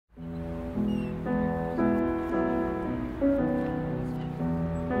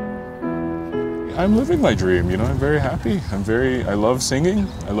I'm living my dream, you know, I'm very happy. I love singing,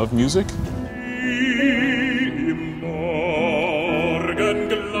 I love music.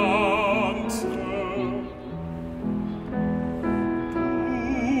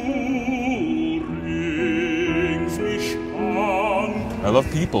 I love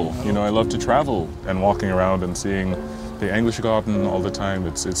people, you know, I love to travel and walking around and seeing the English garden all the time.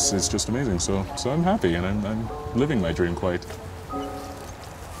 It's just amazing, so I'm happy and I'm living my dream quite.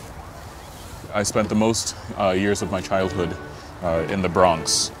 I spent the most years of my childhood in the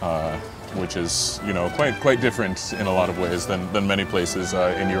Bronx, which is, you know, quite different in a lot of ways than many places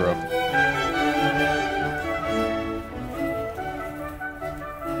in Europe.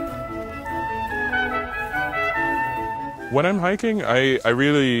 When I'm hiking, I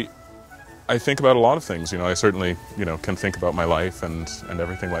think about a lot of things. You know, I certainly, you know, can think about my life and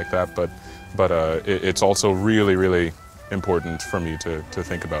everything like that. But it's also really important for me to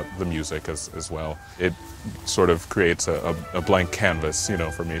think about the music as well. It sort of creates a blank canvas, you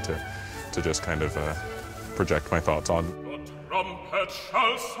know, for me to just kind of project my thoughts on. The trumpet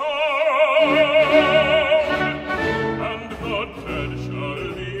shall sound, and the dead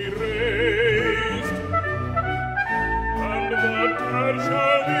shall be raised, and the dead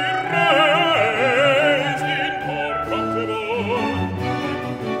shall be raised incorruptible.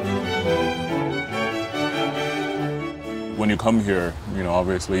 When you come here, you know,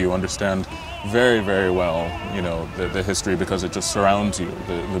 obviously you understand very well, you know, the history, because it just surrounds you.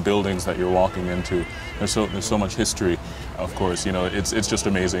 The buildings that you're walking into, there's so much history. Of course, you know, it's just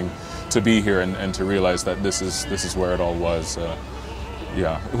amazing to be here and to realize that this is where it all was.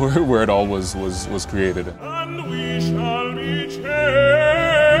 Yeah, where it all was created. And we shall be changed,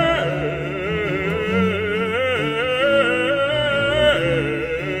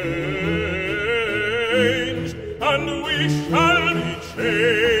 and we shall be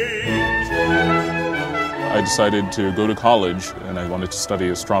changed. I decided to go to college and I wanted to study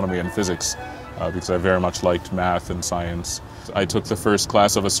astronomy and physics because I very much liked math and science. I took the first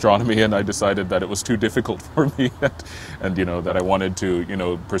class of astronomy and I decided that it was too difficult for me and you know, that I wanted to, you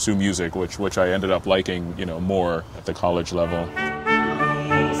know, pursue music, which I ended up liking, you know, more at the college level.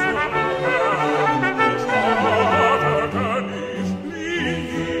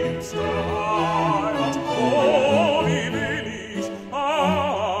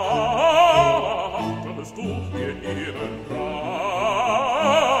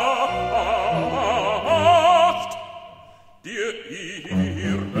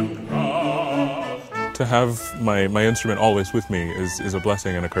 To have my instrument always with me is a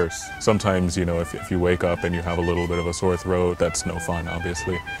blessing and a curse. Sometimes, you know, if you wake up and you have a little bit of a sore throat, that's no fun,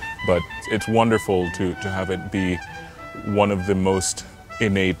 obviously. But it's wonderful to have it be one of the most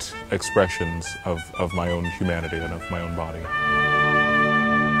innate expressions of my own humanity and of my own body.